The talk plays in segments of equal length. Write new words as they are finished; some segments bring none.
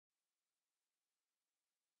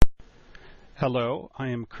Hello, I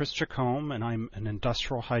am Chris Jacome, and I'm an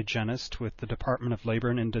industrial hygienist with the Department of Labor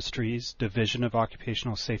and Industries, Division of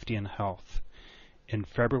Occupational Safety and Health. In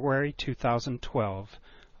February 2012,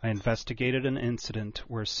 I investigated an incident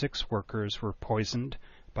where 6 workers were poisoned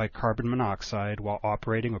by carbon monoxide while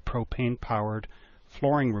operating a propane-powered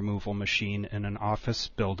flooring removal machine in an office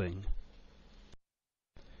building.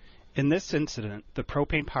 In this incident, the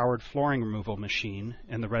propane-powered flooring removal machine,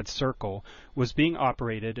 in the red circle, was being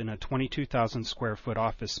operated in a 22,000 square foot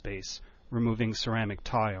office space, removing ceramic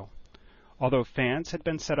tile. Although fans had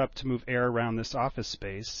been set up to move air around this office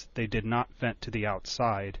space, they did not vent to the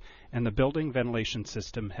outside, and the building ventilation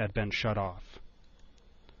system had been shut off.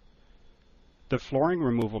 The flooring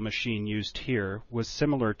removal machine used here was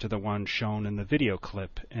similar to the one shown in the video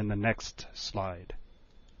clip in the next slide.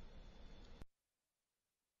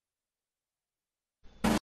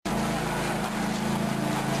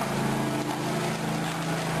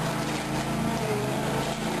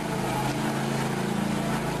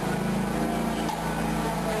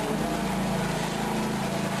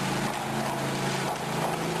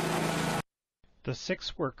 The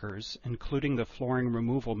 6 workers, including the flooring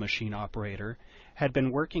removal machine operator, had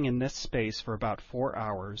been working in this space for about 4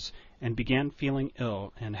 hours and began feeling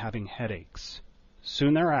ill and having headaches.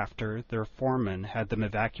 Soon thereafter, their foreman had them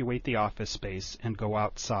evacuate the office space and go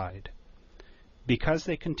outside. Because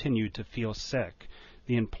they continued to feel sick,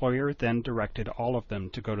 the employer then directed all of them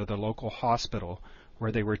to go to the local hospital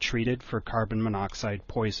where they were treated for carbon monoxide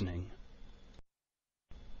poisoning.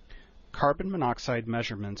 Carbon monoxide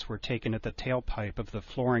measurements were taken at the tailpipe of the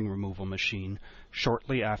flooring removal machine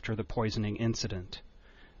shortly after the poisoning incident.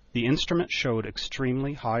 The instrument showed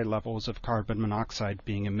extremely high levels of carbon monoxide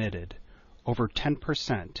being emitted, over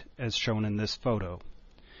 10% as shown in this photo.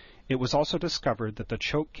 It was also discovered that the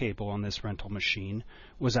choke cable on this rental machine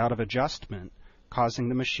was out of adjustment, causing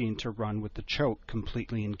the machine to run with the choke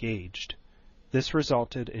completely engaged. This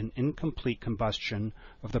resulted in incomplete combustion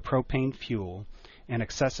of the propane fuel and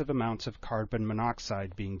excessive amounts of carbon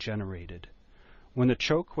monoxide being generated. When the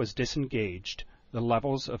choke was disengaged, the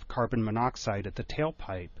levels of carbon monoxide at the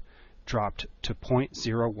tailpipe dropped to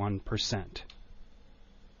 0.01%.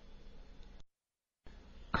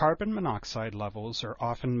 Carbon monoxide levels are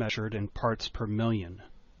often measured in parts per million.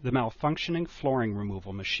 The malfunctioning flooring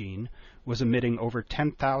removal machine was emitting over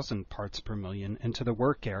 10,000 parts per million into the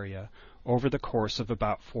work area over the course of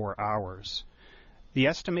about 4 hours. The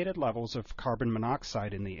estimated levels of carbon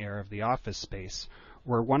monoxide in the air of the office space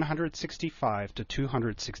were 165 to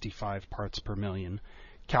 265 parts per million,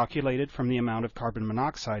 calculated from the amount of carbon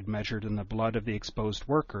monoxide measured in the blood of the exposed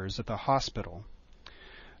workers at the hospital.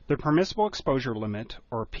 The permissible exposure limit,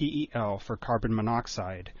 or PEL, for carbon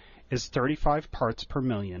monoxide is 35 parts per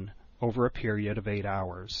million over a period of 8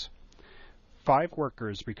 hours. 5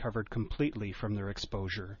 workers recovered completely from their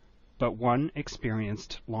exposure, but 1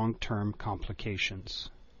 experienced long-term complications.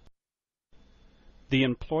 The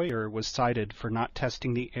employer was cited for not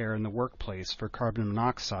testing the air in the workplace for carbon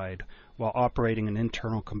monoxide while operating an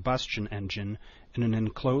internal combustion engine in an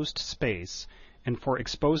enclosed space and for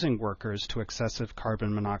exposing workers to excessive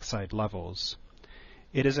carbon monoxide levels.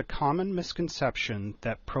 It is a common misconception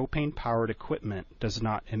that propane-powered equipment does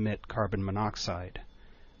not emit carbon monoxide.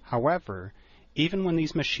 However, even when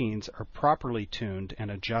these machines are properly tuned and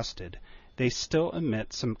adjusted, they still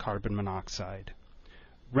emit some carbon monoxide.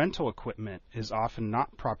 Rental equipment is often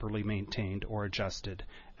not properly maintained or adjusted,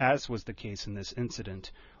 as was the case in this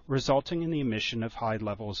incident, resulting in the emission of high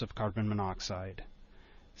levels of carbon monoxide.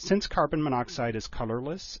 Since carbon monoxide is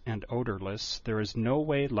colorless and odorless, there is no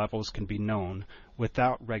way levels can be known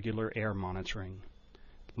without regular air monitoring.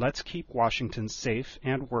 Let's keep Washington safe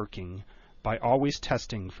and working by always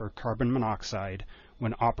testing for carbon monoxide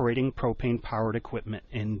when operating propane-powered equipment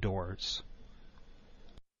indoors.